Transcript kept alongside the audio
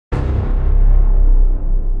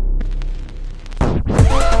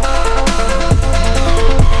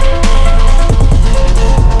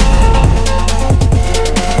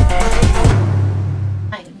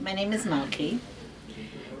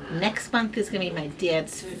month is going to be my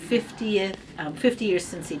dad's 50th, 50 years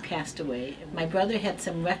since he passed away. My brother had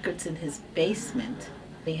some records in his basement.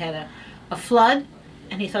 He had a flood,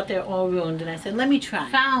 and he thought they were all ruined, and I said, let me try.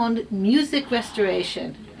 Found Music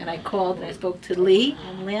Restoration, and I called and I spoke to Lee,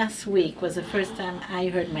 and last week was the first time I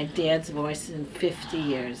heard my dad's voice in 50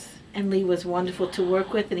 years. And Lee was wonderful to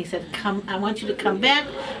work with, and he said, come, I want you to come back.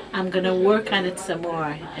 I'm going to work on it some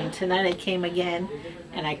more. And tonight I came again,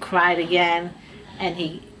 and I cried again, and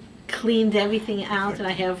he cleaned everything out, and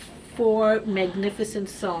I have 4 magnificent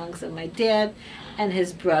songs of my dad and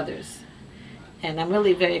his brothers. And I'm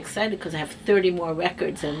really very excited because I have 30 more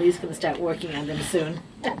records, and Lee's going to start working on them soon.